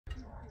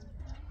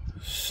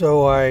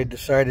So I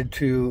decided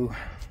to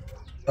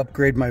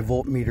upgrade my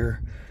voltmeter.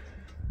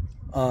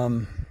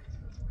 I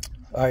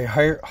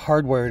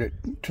hardwired it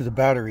to the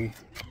battery,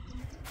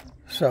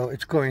 so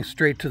it's going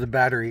straight to the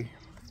battery.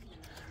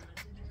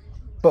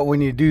 But when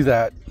you do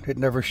that, it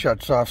never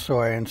shuts off, so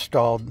I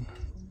installed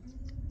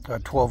a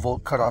 12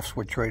 volt cutoff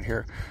switch right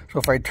here. So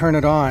if I turn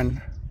it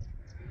on,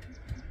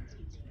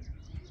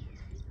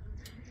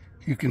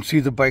 you can see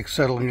the bike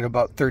settling at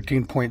about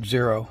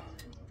 13.0.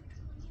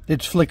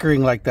 It's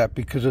flickering like that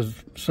because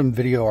of some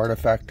video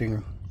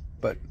artifacting,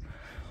 but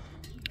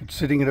it's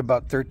sitting at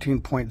about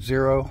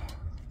 13.0.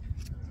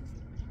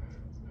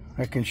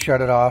 I can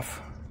shut it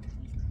off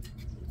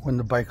when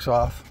the bike's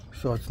off,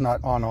 so it's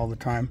not on all the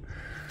time.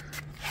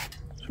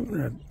 So I'm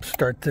going to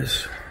start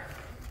this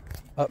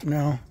up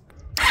now.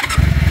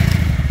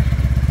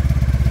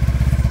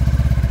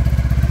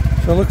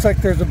 So it looks like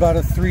there's about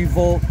a 3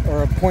 volt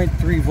or a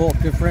 0.3 volt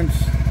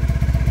difference.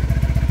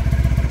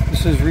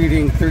 This is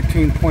reading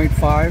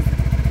 13.5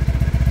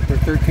 or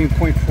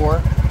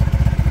 13.4.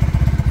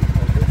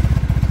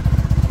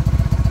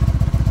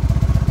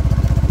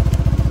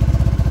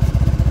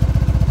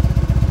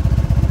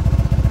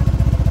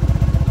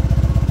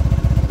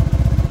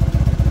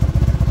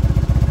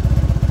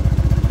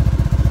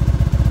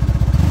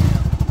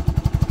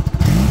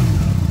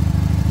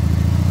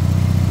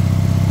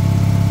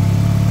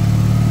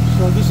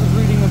 So this is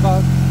reading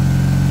about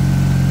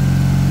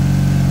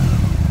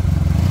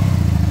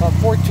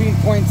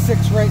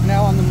 14.6 right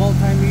now on the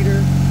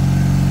multimeter.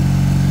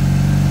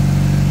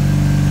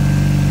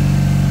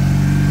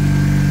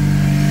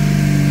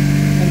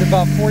 And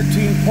about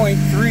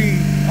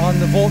 14.3 on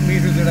the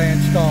voltmeter that I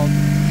installed.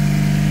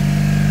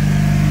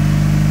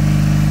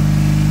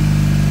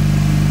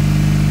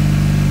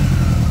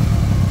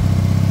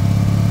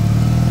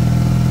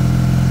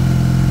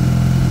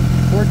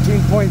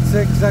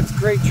 That's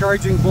great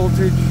charging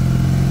voltage.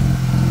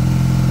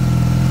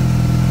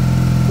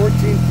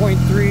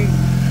 14.3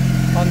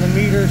 on the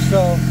meter,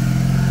 so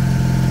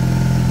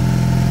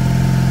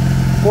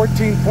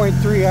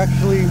 14.3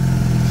 actually,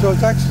 so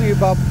it's actually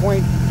about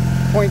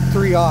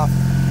 0.3 off.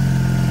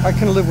 I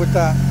can live with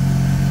that.